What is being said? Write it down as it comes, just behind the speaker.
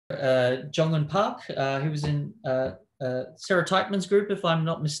Jongeun Park, who was in Sarah Teichmann's group, if I'm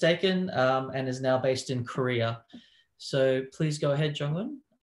not mistaken, and is now based in Korea. So please go ahead, Jongeun.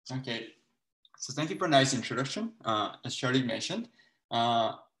 Okay, so thank you for a nice introduction. As Charlie mentioned,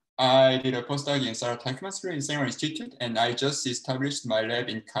 I did a postdoc in Sarah Teichmann's group in Seoul Institute, and I just established my lab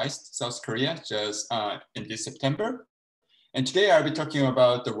in KAIST, South Korea, just in this September. And today I'll be talking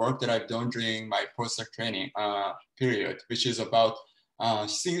about the work that I've done during my postdoc training period, which is about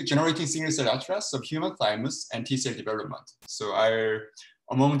generating single cell atlas of human thymus and T cell development. So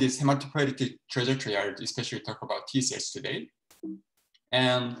among this hematopoietic trajectory, I'll especially talk about T cells today.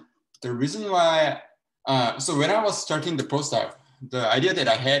 And the reason why, so when I was starting the postdoc, the idea that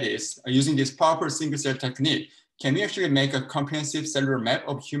I had is using this powerful single cell technique, can we actually make a comprehensive cellular map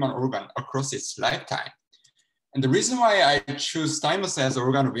of human organ across its lifetime? And the reason why I choose thymus as an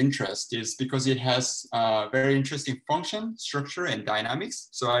organ of interest is because it has very interesting function, structure, and dynamics.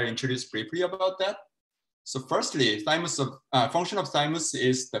 So I'll introduce briefly about that. So firstly, function of thymus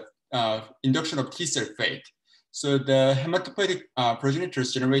is the induction of T cell fate. So the hematopoietic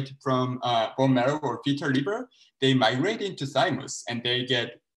progenitors generated from bone marrow or fetal liver, they migrate into thymus and they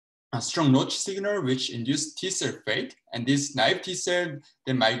get a strong notch signal which induce T cell fate. And this naive T cell,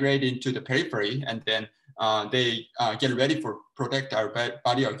 they migrate into the periphery and then they get ready for protect our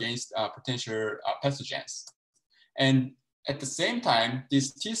body against potential pathogens. And at the same time,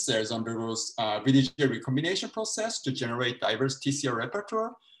 these T cells undergoes VDJ recombination process to generate diverse TCR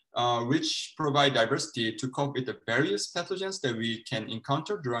repertoire, which provide diversity to cope with the various pathogens that we can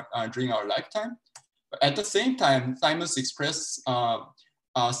encounter during our lifetime. But at the same time, thymus express a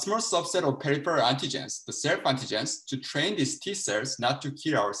small subset of peripheral antigens, the self antigens, to train these T cells not to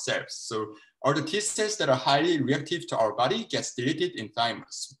kill ourselves. So all the T cells that are highly reactive to our body gets deleted in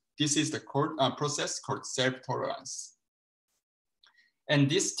thymus. This is the process called self-tolerance. And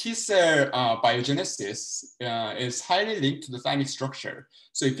this T cell biogenesis is highly linked to the thymic structure.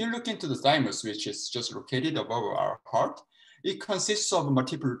 So if you look into the thymus, which is just located above our heart, it consists of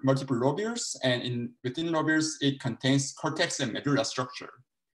multiple lobules, and within lobules, it contains cortex and medulla structure.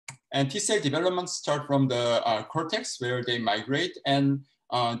 And T cell development start from the cortex, where they migrate, and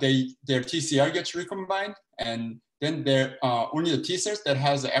their TCR gets recombined, and then only the T cells that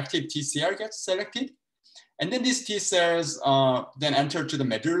has the active TCR gets selected. And then these T cells then enter to the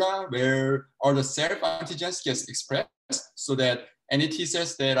medulla, where all the self antigens gets expressed, so that any T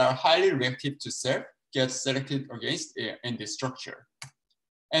cells that are highly reactive to self gets selected against in this structure.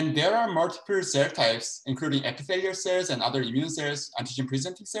 And there are multiple cell types, including epithelial cells and other immune cells, antigen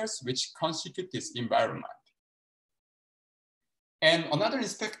presenting cells, which constitute this environment. And another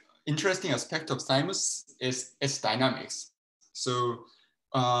interesting aspect of thymus is its dynamics. So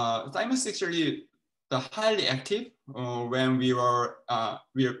thymus actually the highly active when we are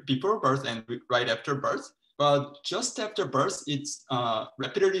before birth and right after birth. But just after birth, it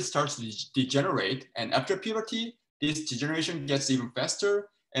rapidly starts to degenerate. And after puberty, this degeneration gets even faster.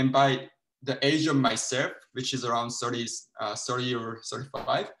 And by the age of myself, which is around 30 or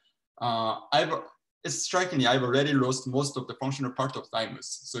 35, it's striking, I've already lost most of the functional part of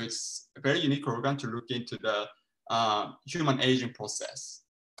thymus. So it's a very unique organ to look into the human aging process.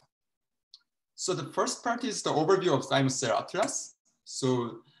 So the first part is the overview of thymus cell atlas.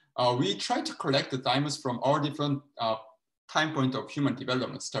 So we try to collect the thymus from all different time point of human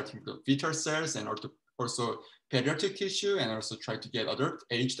development, starting with the fetal cells and also pediatric tissue, and also try to get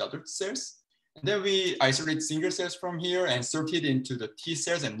aged adult cells. And then we isolate single cells from here and sort it into the T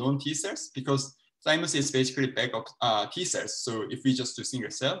cells and non-T cells, because thymus is basically a bag of T cells. So if we just do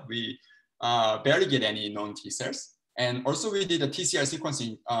single cell, we barely get any non-T cells. And also we did a TCR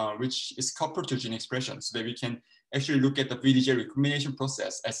sequencing, which is coupled to gene expression, so that we can actually look at the VDJ recombination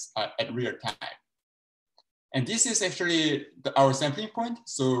process at real time. And this is actually our sampling point.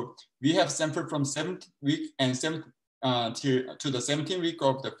 So we have sampled from 7th week and to the 17th week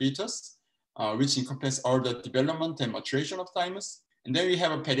of the fetus, which encompasses all the development and maturation of thymus. And then we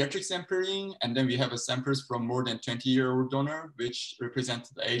have a pediatric sampling, and then we have samples from more than 20-year-old donor, which represent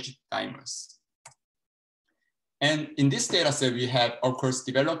the aged thymus. And in this data set, we have, of course,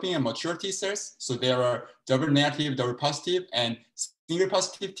 developing and mature T cells. So there are double negative, double positive, and single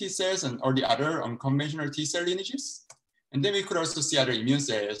positive T cells, and all the other unconventional T cell lineages. And then we could also see other immune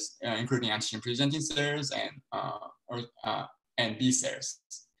cells, including antigen presenting cells and B cells.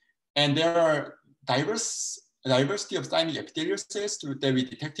 And there are diversity of thymic epithelial cells that we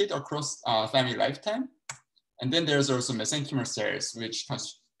detected across thymic lifetime. And then there's also mesenchymal cells, which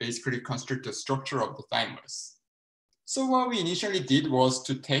basically construct the structure of the thymus. So what we initially did was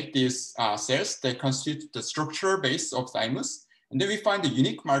to take these cells that constitute the structural base of thymus, And then we find the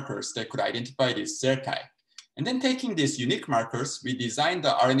unique markers that could identify this cell type. And then taking these unique markers, we designed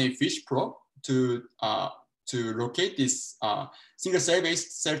the RNA fish probe to locate this single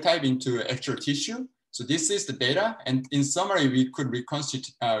cell-based cell type into actual tissue. So this is the data. And in summary, we could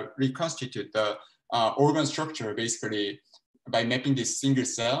reconstitute the organ structure basically by mapping this single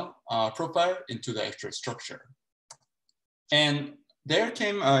cell profile into the actual structure. And there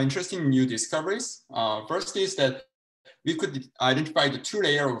came interesting new discoveries. First is that we could identify the two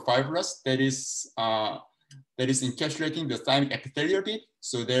layer of fibroblasts that is encapsulating the thymic epithelial bit.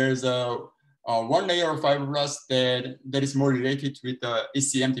 So there's one layer of fibroblasts that is more related with the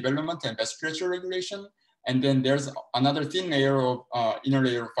ECM development and vasculature regulation. And then there's another thin layer of inner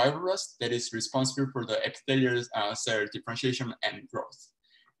layer of fibroblasts that is responsible for the epithelial cell differentiation and growth.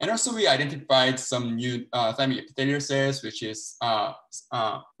 And also we identified some new thymic epithelial cells, which is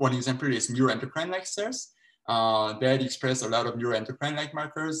one example is neuroendocrine-like cells that express a lot of neuroendocrine-like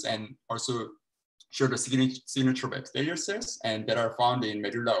markers and also show the signature of epithelial cells and that are found in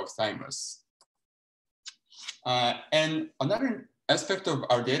medulla of thymus. And another aspect of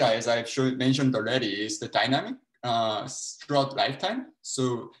our data, as I've mentioned already, is the dynamic throughout lifetime.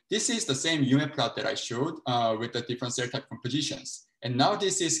 So this is the same UMAP plot that I showed with the different cell type compositions. And now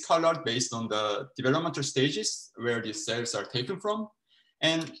this is colored based on the developmental stages where these cells are taken from.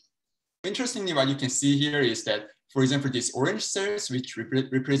 And interestingly, what you can see here is that, for example, these orange cells, which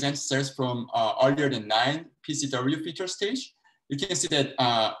represent cells from earlier than 9 PCW feature stage, you can see that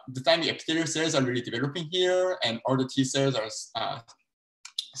the thymic epithelial cells are really developing here, and all the T cells are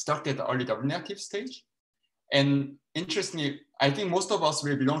stuck at the early double negative stage. And interestingly, I think most of us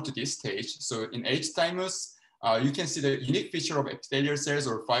will belong to this stage. So in H thymus, you can see the unique feature of epithelial cells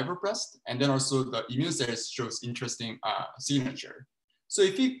or fibroblasts, and then also the immune cells shows interesting signature. So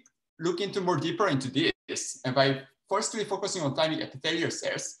if we look into more deeper into this, and by firstly focusing on thymic epithelial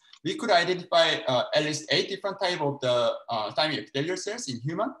cells, we could identify at least 8 different types of the thymic epithelial cells in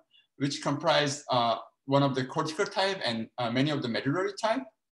human, which comprise one of the cortical type and many of the medullary type.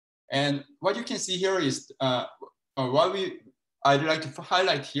 And what you can see here is what I'd like to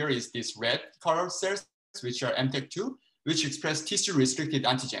highlight here is this red color cells, which are MTEC2, which express tissue restricted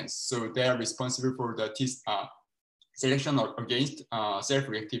antigens. So they are responsible for the selection against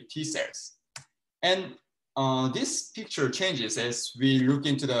self-reactive T cells. And this picture changes as we look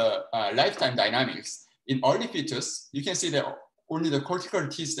into the lifetime dynamics. In early fetus, you can see that only the cortical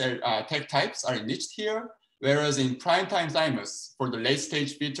T cell tag types are enriched here, whereas in prime time thymus, for the late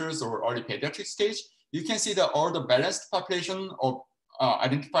stage fetus or early pediatric stage, you can see that all the balanced population of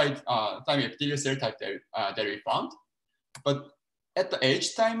identified thymic epithelial cell type that we found. But at the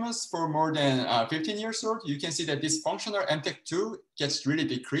age thymus for more than 15 years old, you can see that this functional MTEC2 gets really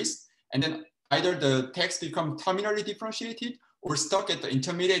decreased, and then either the tags become terminally differentiated or stuck at the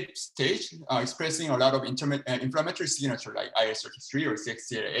intermediate stage, expressing a lot of inflammatory signature like IL-33 or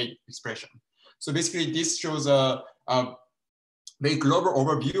CXCL8 expression. So basically, this shows a very global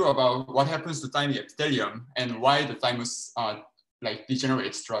overview about what happens to thymic epithelium and why the thymus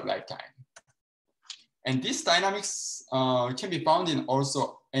degenerates throughout lifetime. And these dynamics can be found in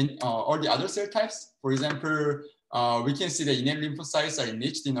also in all the other cell types. For example, we can see the innate lymphocytes are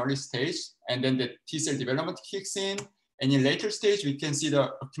enriched in early stage, and then the T cell development kicks in. And in later stage, we can see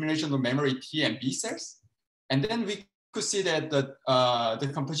the accumulation of memory T and B cells. And then we could see that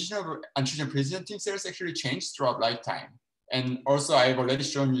the composition of antigen presenting cells actually changed throughout lifetime. And also, I've already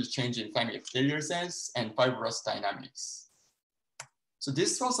shown you change in thymic epithelial cells and fibroblast dynamics. So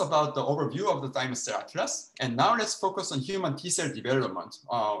this was about the overview of the thymus cell atlas. And now let's focus on human T cell development,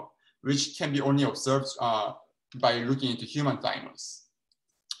 which can be only observed by looking into human thymus.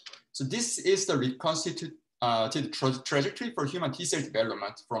 So this is the reconstituted trajectory for human T cell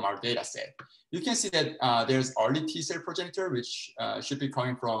development from our data set. You can see that there's early T cell progenitor, which should be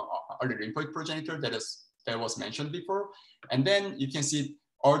coming from early lymphoid progenitor that was mentioned before. And then you can see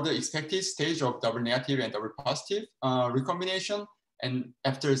all the expected stage of double negative and double positive recombination. And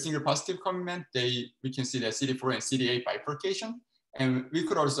after a single positive complement, we can see the CD4 and CD8 bifurcation. And we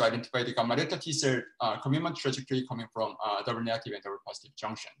could also identify the gamma delta T cell complement trajectory coming from double negative and double positive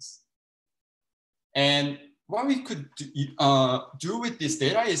junctions. And what we could do with this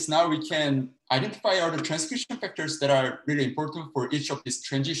data is now we can identify all the transcription factors that are really important for each of these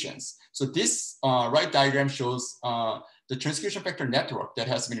transitions. So this right diagram shows the transcription factor network that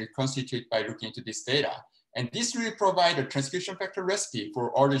has been reconstituted by looking into this data. And this will provide a transcription factor recipe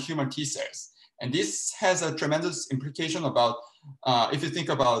for all the human T cells. And this has a tremendous implication about, if you think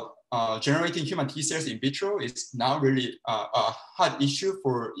about generating human T cells in vitro, it's now really a hot issue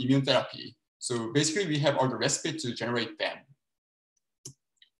for immune therapy. So basically we have all the recipe to generate them.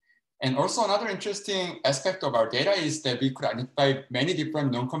 And also another interesting aspect of our data is that we could identify many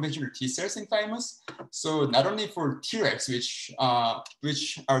different non-conventional T cells in thymus. So not only for Tregs, which are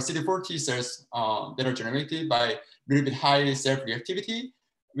CD4 T cells that are generated by a little bit high self-reactivity,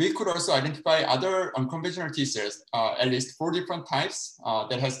 we could also identify other unconventional T cells, at least 4 different types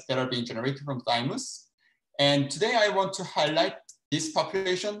that are being generated from thymus. And today I want to highlight this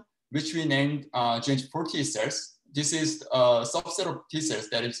population, which we named Jongeun T cells. This is a subset of T cells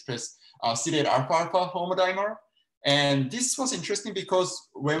that express CD8 alpha-alpha homodimer. And this was interesting because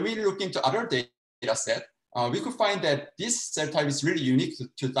when we look into other data set, we could find that this cell type is really unique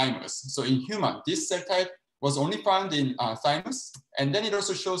to thymus. So in human, this cell type was only found in thymus. And then it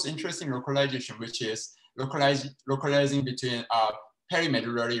also shows interesting localization, which is localizing between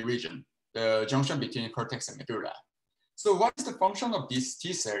perimedullary region, the junction between cortex and medulla. So what is the function of this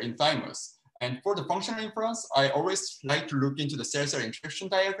T cell in thymus? And for the functional inference, I always like to look into the cell-cell interaction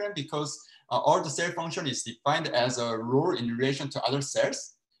diagram because all the cell function is defined as a role in relation to other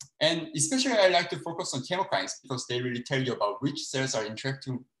cells. And especially I like to focus on chemokines because they really tell you about which cells are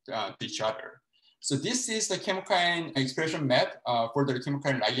interacting to each other. So this is the chemokine expression map for the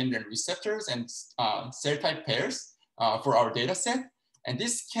chemokine ligand and receptors and cell type pairs for our data set. And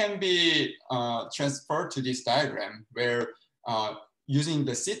this can be transferred to this diagram where using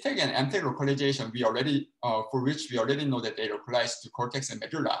the CTEG and MTEG localization, for which we already know that they localize to cortex and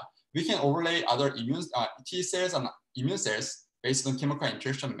medulla, we can overlay other immune T cells and immune cells based on chemical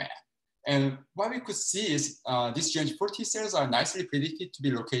interaction map. And what we could see is these Jongeun T cells are nicely predicted to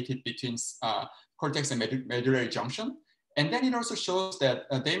be located between cortex and medullary junction. And then it also shows that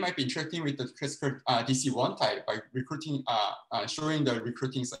they might be interacting with the classical DC1 type by showing the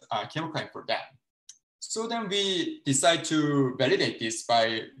recruiting chemokine for them. So then we decide to validate this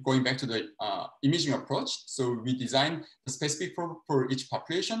by going back to the imaging approach. So we designed the specific for each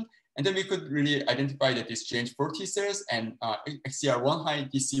population, and then we could really identify that these Jongeun T cells and XCR1 high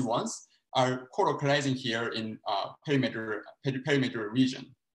DC1s are co-localizing here in perimedullary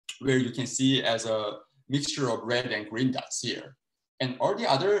region, where you can see as a mixture of red and green dots here. And all the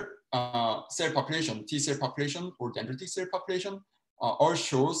other cell population, T cell population or dendritic cell population, all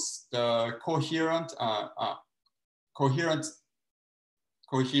shows the coherent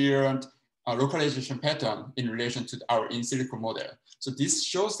localization pattern in relation to our in silico model. So this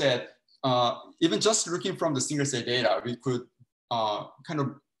shows that even just looking from the single cell data, we could kind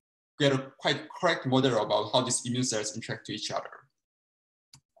of get a quite correct model about how these immune cells interact to each other.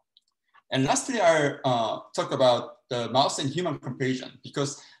 And lastly, I'll talk about the mouse and human comparison,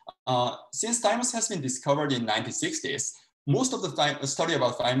 because since thymus has been discovered in 1960s, most of the study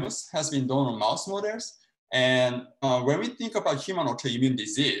about thymus has been done on mouse models. And when we think about human autoimmune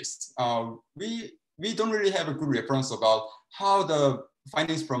disease, we don't really have a good reference about how the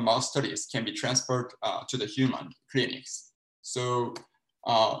findings from mouse studies can be transferred to the human clinics. So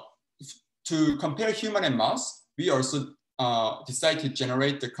to compare human and mouse, we also decided to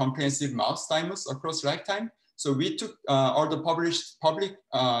generate the comprehensive mouse thymus across lifetime. So we took all the published public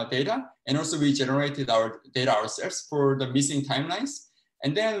data, and also we generated our data ourselves for the missing timelines.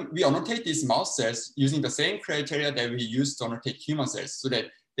 And then we annotate these mouse cells using the same criteria that we use to annotate human cells so that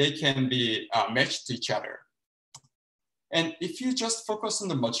they can be matched to each other. And if you just focus on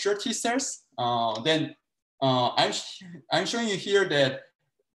the mature T cells, then I'm showing you here that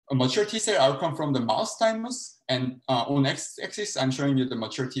a mature T cell outcome from the mouse thymus, and on x-axis, I'm showing you the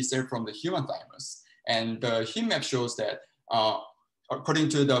mature T cell from the human thymus. And the heat map shows that according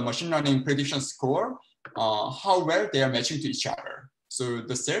to the machine learning prediction score, how well they are matching to each other. So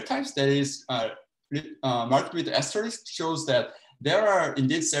the cell types that is marked with asterisk shows that there are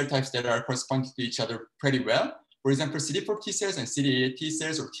indeed cell types that are corresponding to each other pretty well. For example, CD4 T cells and CD8 T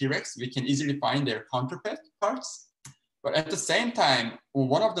cells or Tregs, we can easily find their counterparts. But at the same time,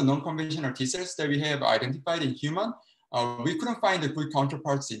 one of the non-conventional T cells that we have identified in human, we couldn't find the good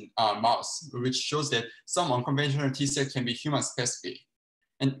counterparts in mouse, which shows that some unconventional T cell can be human specific.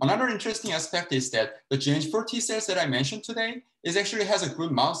 And another interesting aspect is that the Jongeun T cells that I mentioned today actually has a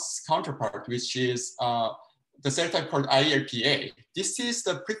good mouse counterpart, which is the cell type called ILPA. This is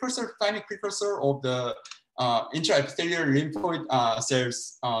the thymic precursor of the intraepithelial lymphoid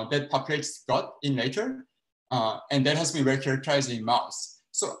cells that populates gut in nature. And that has been well characterized in mouse.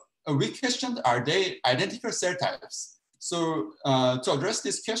 So we questioned, are they identical cell types? So to address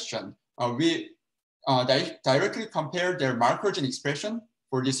this question, we directly compared their marker gene expression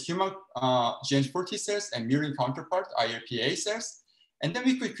for these human Jongeun T cells and mirroring counterpart ILPA cells. And then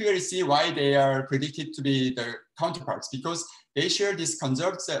we could clearly see why they are predicted to be the counterparts, because they share this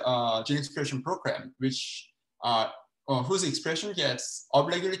conserved gene expression program, which whose expression gets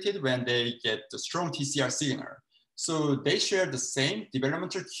upregulated when they get the strong TCR signal. So they share the same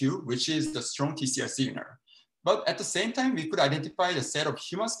developmental cue, which is the strong TCR signal. But at the same time, we could identify the set of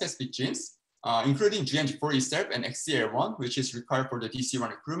human-specific genes, including GNG4 itself and XCL1, which is required for the DC1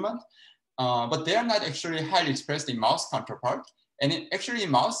 recruitment. But they are not actually highly expressed in mouse counterpart. And actually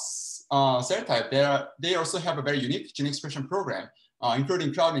in mouse cell type, they also have a very unique gene expression program,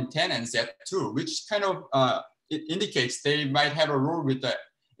 including Claudin 10 and Z2, which kind of it indicates they might have a role with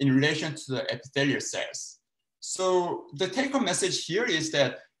in relation to the epithelial cells. So the take-home message here is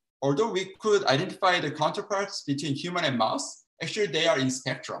that although we could identify the counterparts between human and mouse, actually they are in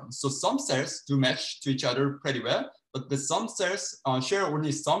spectrum. So some cells do match to each other pretty well, but some cells share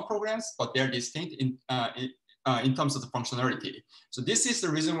only some programs, but they're distinct in terms of the functionality. So this is the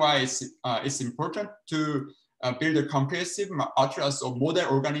reason why it's important to build a comprehensive atlas of model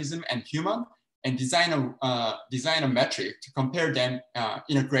organism and human, and design a metric to compare them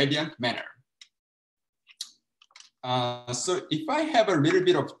in a gradient manner. So if I have a little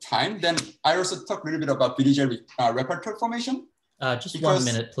bit of time, then I also talk a little bit about VDJ repertoire formation. Just 1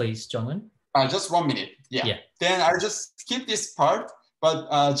 minute, please, Jongeun. Just 1 minute, yeah. Then I'll just skip this part,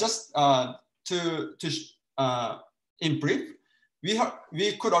 but just in brief,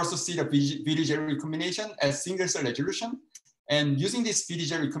 we could also see the VDJ recombination as single cell resolution. And using this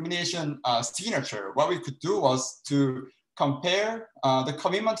VDJ recombination signature, what we could do was to compare the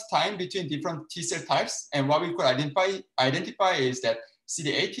commitment time between different T cell types. And what we could identify is that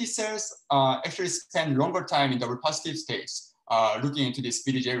CD8 T cells actually spend longer time in the positive states, looking into this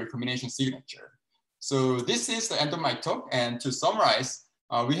VDJ recombination signature. So this is the end of my talk. And to summarize,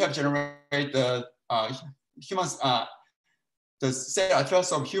 we have generated the the cell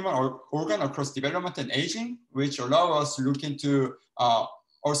atlas of human organ across development and aging, which allow us to look into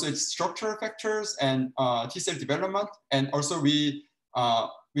also its structural factors and T cell development. And also we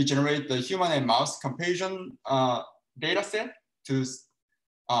generate the human and mouse comparison data set to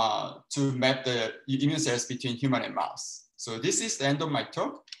map the immune cells between human and mouse. So this is the end of my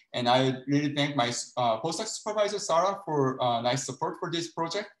talk. And I really thank my postdoc supervisor, Sarah, for nice support for this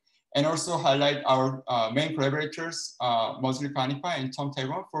project. And also highlight our main collaborators, Mosley Panipa and Tom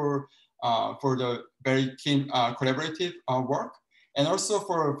Taekwon for the very keen collaborative work. And also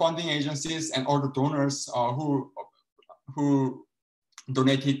for funding agencies and all the donors who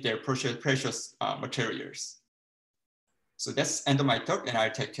donated their precious materials. So that's the end of my talk, and I'll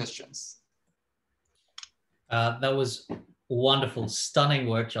take questions. That was wonderful, stunning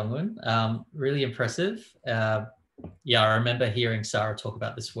work, Jongeun. Really impressive. Yeah, I remember hearing Sarah talk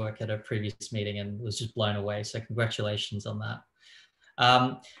about this work at a previous meeting and was just blown away. So congratulations on that.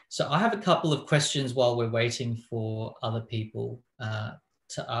 So I have a couple of questions while we're waiting for other people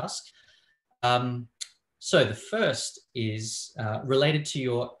to ask. So the first is related to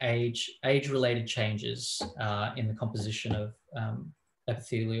your age-related changes in the composition of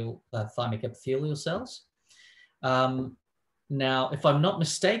thymic epithelial cells. Now, if I'm not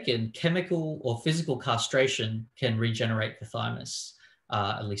mistaken, chemical or physical castration can regenerate the thymus,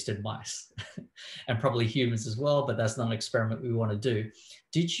 at least in mice, and probably humans as well, but that's not an experiment we want to do.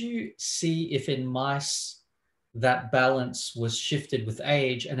 Did you see if in mice that balance was shifted with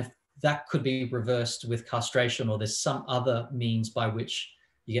age, and if that could be reversed with castration, or there's some other means by which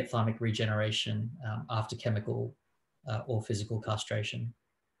you get thymic regeneration after chemical or physical castration?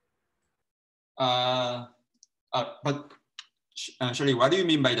 Shirley, what do you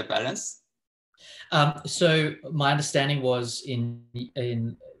mean by the balance? So my understanding was you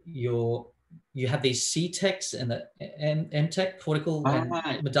have these C-techs and the M-tech, cortical and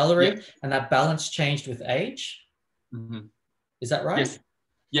medullary, yes. And that balance changed with age. Mm-hmm. Is that right? Yes.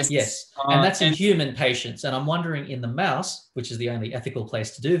 Yes. Yes. And that's in human patients. And I'm wondering in the mouse, which is the only ethical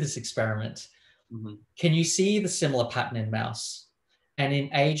place to do this experiment, mm-hmm. Can you see the similar pattern in mouse? And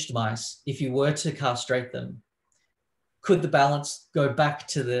in aged mice, if you were to castrate them, could the balance go back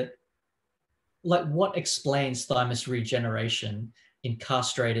to what explains thymus regeneration in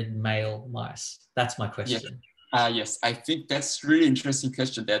castrated male mice? That's my question. Yes, yes. I think that's really interesting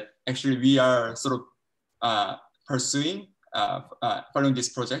question that actually we are sort of pursuing, following this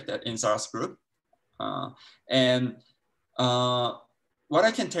project in Sarah's group. What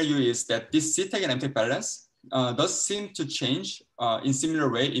I can tell you is that this C-tech and M-tech balance does seem to change in similar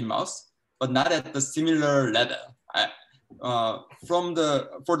way in mouse, but not at the similar level.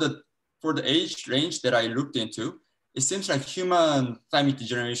 For the age range that I looked into, it seems like human thymic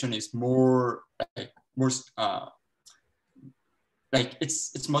degeneration is more like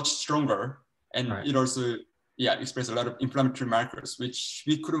it's much stronger, and right. It also expresses a lot of inflammatory markers which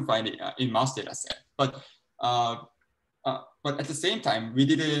we couldn't find in mouse data set. But but at the same time, we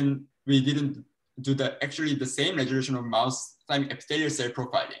didn't do the same resolution of mouse thymic epithelial cell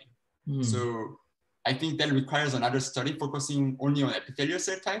profiling. So I think that requires another study focusing only on epithelial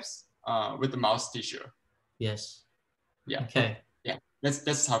cell types with the mouse tissue. Yes. Yeah. Okay. Yeah,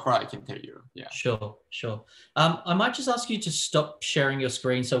 that's how far I can tell you. Yeah. Sure. I might just ask you to stop sharing your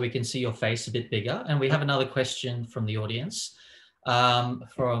screen so we can see your face a bit bigger. And we have another question from the audience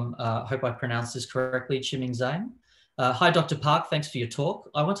from, hope I pronounced this correctly, Chiming Zhang. Hi, Dr. Park, thanks for your talk.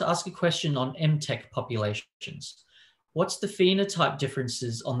 I want to ask a question on MTEC populations. What's the phenotype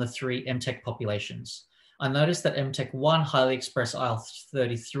differences on the 3 MTEC populations? I noticed that MTEC1 highly express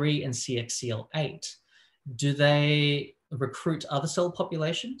IL-33 and CXCL8. Do they recruit other cell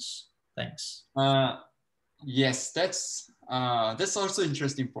populations? Thanks. Yes, that's also an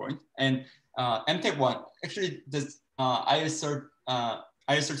interesting point. And MTEC1, actually, the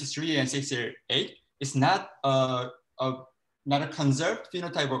IL-33 and CXCL8 is not a conserved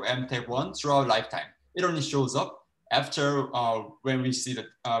phenotype of MTEC1 throughout lifetime. It only shows up after when we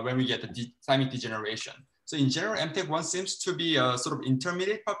get the thymic degeneration. So in general, MTEC1 seems to be a sort of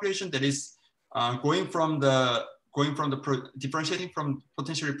intermediate population that is differentiating from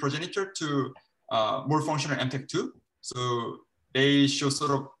potentially progenitor to more functional MTEC2. So they show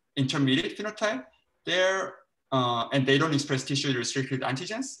sort of intermediate phenotype there, and they don't express tissue restricted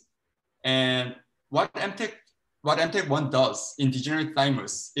antigens. And what MTEC1 does in degenerate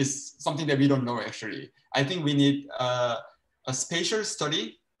thymus is something that we don't know actually. I think we need a spatial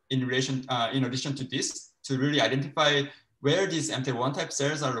study in addition to this to really identify where these MTEC1 type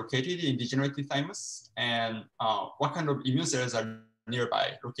cells are located in degenerative thymus and what kind of immune cells are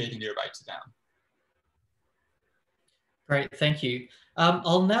located nearby to them. Great, thank you.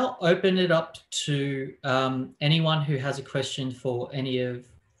 I'll now open it up to anyone who has a question for any of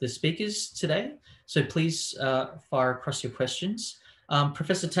the speakers today. So please fire across your questions.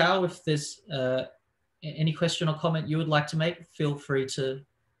 Professor Tao, if there's any question or comment you would like to make, feel free to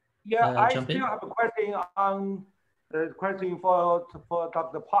jump in. I still have a question on the question for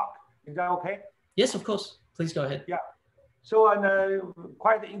Dr. Park. Is that okay? Yes, of course. Please go ahead. Yeah. So,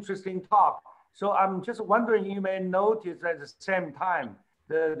 quite interesting talk. So I'm just wondering, you may notice at the same time,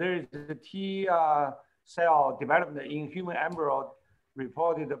 there is the T cell development in human embryo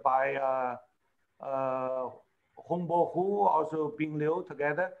reported by Hongbo Hu, also Bing Liu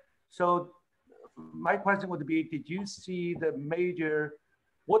together. So my question would be, did you see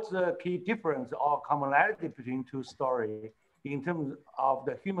what's the key difference or commonality between 2 stories in terms of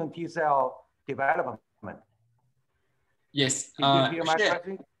the human T cell development? Yes. Did you hear my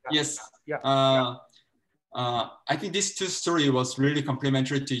question? Yes. Yeah. I think these 2 stories was really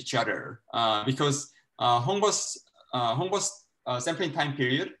complementary to each other because Hongbo's sampling time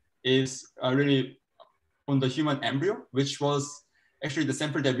period is really on the human embryo, which was actually the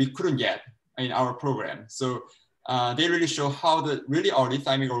sample that we couldn't get in our program. So they really show how the really early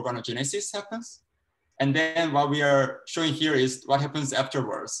thymic organogenesis happens. And then what we are showing here is what happens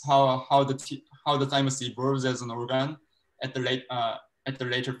afterwards, how the thymus evolves as an organ at the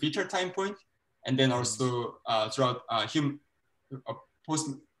later fetal time point, and then also throughout post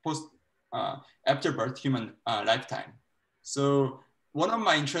after birth human lifetime. So one of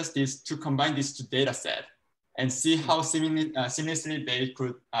my interests is to combine these 2 data sets and see how seamlessly they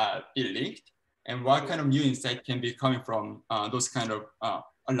could be linked and what kind of new insight can be coming from those kind of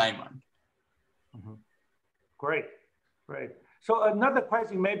alignment. Mm-hmm. Great. So another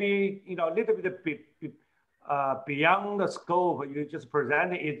question, maybe a little bit beyond the scope you just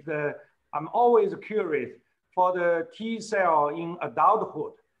presented, is I'm always curious for the T cell in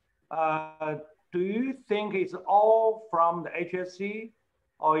adulthood. Do you think it's all from the HSC,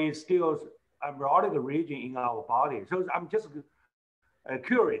 or is still embryonic region in our body? So I'm just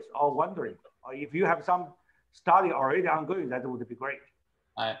curious or wondering if you have some study already ongoing, that would be great.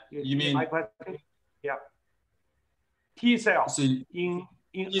 You mean my question? Yeah. T cell so in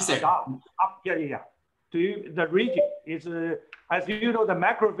T-cell. adult. Yeah. The region is, as you know, the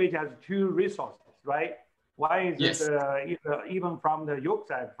macrophage has 2 resources, right? One is even from the yolk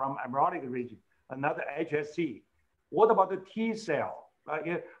side, from embryonic region, another HSC. What about the T cell?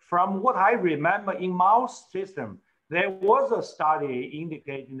 From what I remember in mouse system, there was a study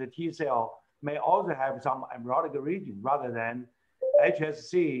indicating the T cell may also have some embryonic region rather than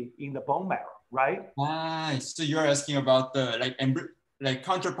HSC in the bone marrow, right? So you're asking about the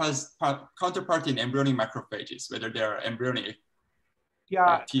counterpart in embryonic macrophages, whether they are embryonic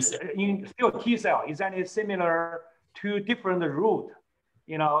T cell. Still T cell, is any similar to different route,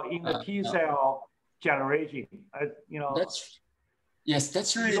 in the T cell generation?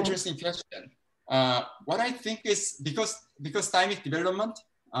 That's really interesting question. What I think is, because because thymic development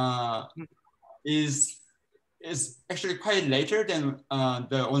is actually quite later than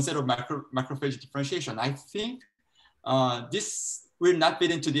the onset of macrophage differentiation. I think this will not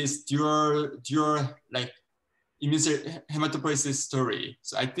fit into this dual like immune cell hematopoiesis story.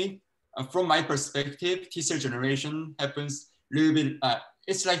 So I think from my perspective, T cell generation happens a little bit.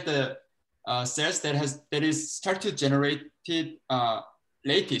 It's like the cells that is start to generate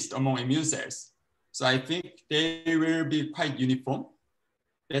latest among immune cells. So I think they will be quite uniform.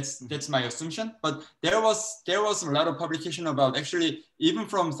 That's my assumption. But there was a lot of publication about actually even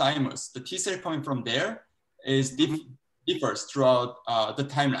from thymus, the T cell coming from there is differs throughout the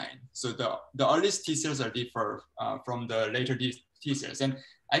timeline. So the earliest T cells are differ from the later T cells. And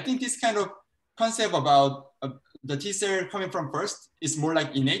I think this kind of concept about the T cell coming from first is more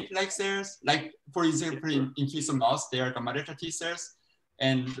like innate like cells. Like for example, in case of mouse, they are gamma delta T cells,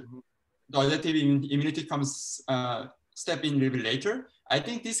 and the adaptive immunity comes step in a little bit later. I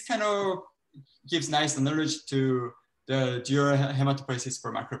think this kind of gives nice knowledge to the dual hematopoiesis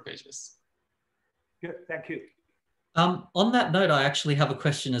for macrophages. Good, thank you. On that note, I actually have a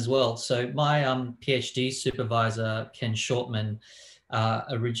question as well. So my PhD supervisor, Ken Shortman,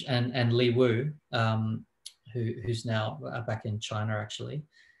 and Li Wu, who's now back in China actually,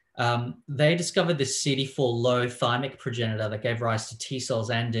 they discovered this CD4 low thymic progenitor that gave rise to T cells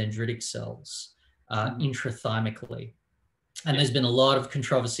and dendritic cells intrathymically. And there's been a lot of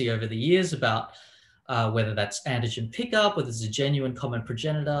controversy over the years about whether that's antigen pickup, whether it's a genuine common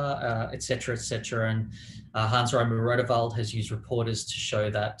progenitor, et cetera, et cetera. And Hans Reimer Rodewald has used reporters to show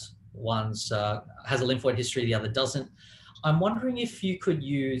that one's has a lymphoid history, the other doesn't. I'm wondering if you could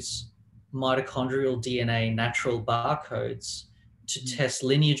use mitochondrial DNA natural barcodes to test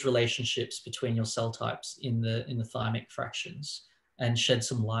lineage relationships between your cell types in the thymic fractions and shed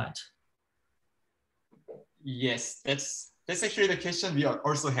some light. Yes, that's actually the question we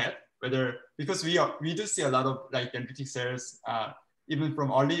also had, whether, because we do see a lot of like dendritic cells even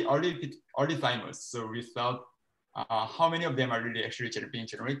from early thymus. So we thought how many of them are really actually being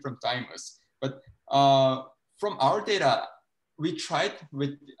generated from thymus. But from our data, we tried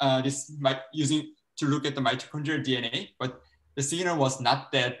with this using to look at the mitochondrial DNA, but the signal was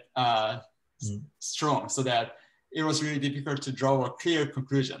not that strong, so that it was really difficult to draw a clear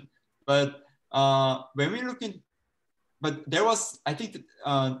conclusion. But when we look in, but there was, I think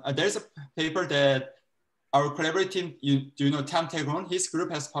there's a paper that our collaborative team, do you know Tam Tae-gon? His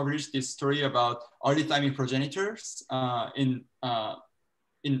group has published this story about early thymic progenitors in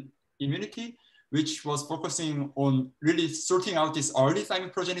immunity, which was focusing on really sorting out these early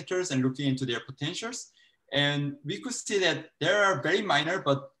thymic progenitors and looking into their potentials. And we could see that they are very minor,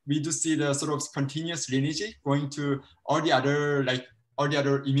 but we do see the sort of continuous lineage going to all the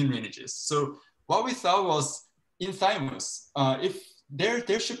other immune lineages. So what we thought was in thymus, if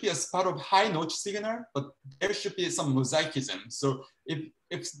there should be a spot of high notch signal, but there should be some mosaicism. So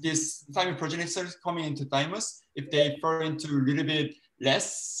if this thymic progenitors coming into thymus, if they fall into a little bit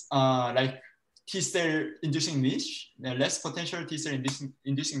less like T cell inducing niche, less potential T cell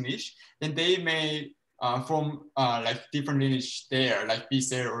inducing niche, then they may form like different lineage there, like B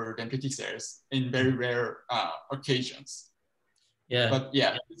cell or dendritic cells in very rare occasions. Yeah. But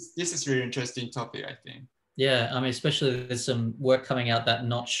yeah, this is really interesting topic, I think. Yeah, I mean, especially there's some work coming out that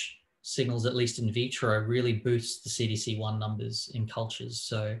notch signals, at least in vitro, really boosts the CDC1 numbers in cultures.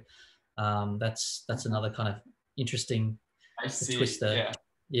 So that's another kind of interesting twist there.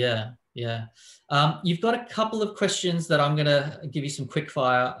 Yeah. You've got a couple of questions that I'm going to give you some quick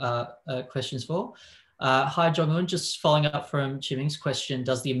fire questions for. Hi, Jongeun, just following up from Chiming's question,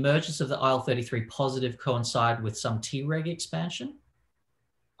 does the emergence of the IL-33 positive coincide with some Treg expansion?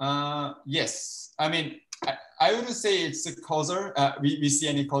 Yes. I mean, I wouldn't say it's a causal. We see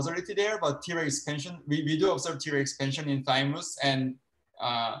any causality there, but Treg expansion, we do observe Treg expansion in thymus, and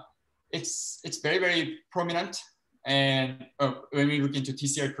it's very, very prominent. And when we look into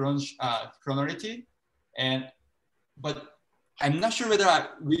TCR chronology, but I'm not sure whether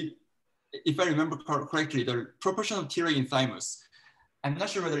if I remember correctly, the proportion of Treg in thymus, I'm not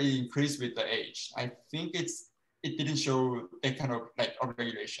sure whether it increased with the age. I think it didn't show that kind of like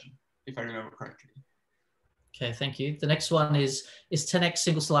upregulation, if I remember correctly. Okay, thank you. The next one is 10x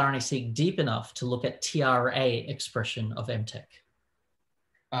single cell RNA-seq deep enough to look at TRA expression of MTEC?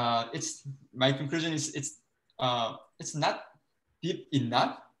 My conclusion is it's not deep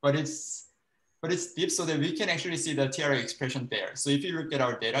enough, but it's deep so that we can actually see the TRA expression there. So if you look at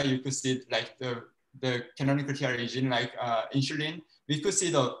our data, you could see like the canonical TRA gene like insulin, we could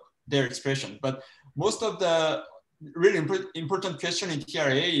see their expression. But most of the really important question in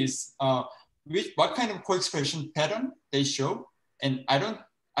TRA is what kind of co-expression pattern they show. And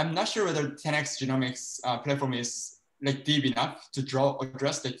I'm not sure whether 10x genomics platform is like deep enough to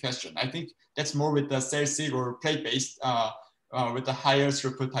address that question. I think that's more with the cell-seq or plate-based with the higher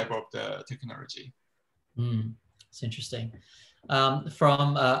throughput type of the technology. It's interesting.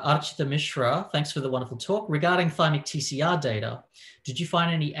 From Archita Mishra, thanks for the wonderful talk. Regarding thymic TCR data, did you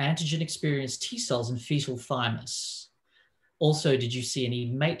find any antigen-experienced T cells in fetal thymus? Also, did you see any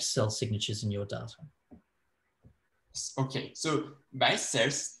mate cell signatures in your data? Okay, so mice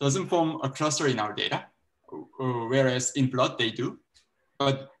cells doesn't form a cluster in our data, whereas in blood they do.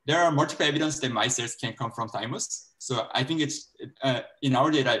 But there are multiple evidence that mice cells can come from thymus. So I think it's in our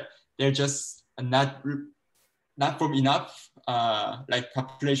data, they're just not from enough like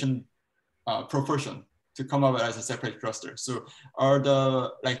population proportion to come up as a separate cluster. So are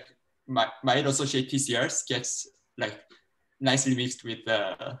the like mite associated TCRs gets like nicely mixed with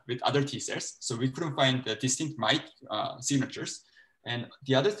other T cells. So we couldn't find the distinct mite signatures. And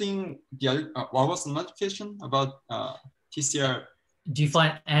the other thing, what was the notification about TCR? Do you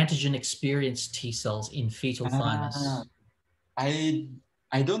find antigen experienced T cells in fetal thymus?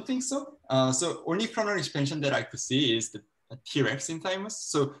 I don't think so. So only clonal expansion that I could see is the T-Rex in thymus.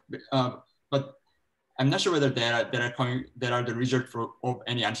 So, but I'm not sure whether that are the result of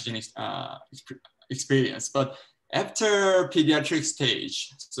any antigen experience. But after pediatric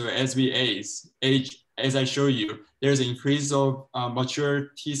stage, so as we age, as I show you, there's an increase of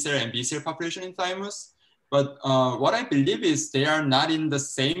mature T cell and B cell population in thymus. But what I believe is they are not in the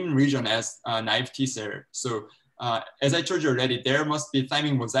same region as naive T cell. So as I told you already, there must be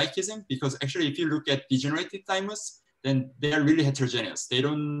thymic mosaicism, because actually if you look at degenerated thymus, then they are really heterogeneous. They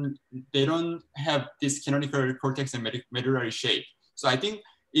don't have this canonical cortex and medullary shape. So I think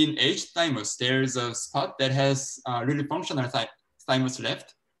in aged thymus, there's a spot that has really functional thymus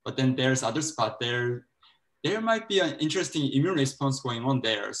left, but then there's other spot there. There might be an interesting immune response going on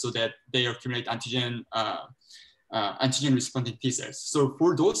there, so that they accumulate antigen responding T cells. So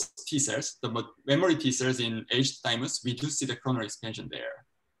for those T cells, the memory T cells in aged thymus, we do see the clonal expansion there.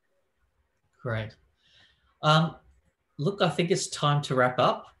 Great. Look, I think it's time to wrap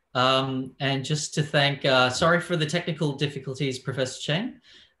up. And just to thank, sorry for the technical difficulties, Professor Cheng,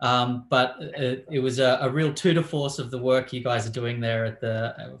 but it was a real tour de force of the work you guys are doing there at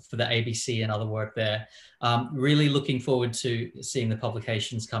for the ABC and other work there. Really looking forward to seeing the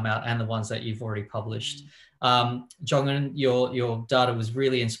publications come out and the ones that you've already published. Jongeun, your data was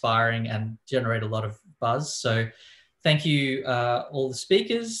really inspiring and generated a lot of buzz. So thank you, all the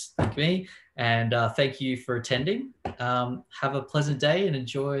speakers, thank me, and thank you for attending. Have a pleasant day and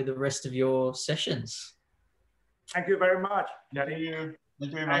enjoy the rest of your sessions. Thank you very much. Thank you.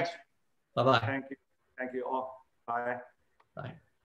 Thank you very much. Bye-bye. Thank you. Thank you all. Bye. Bye.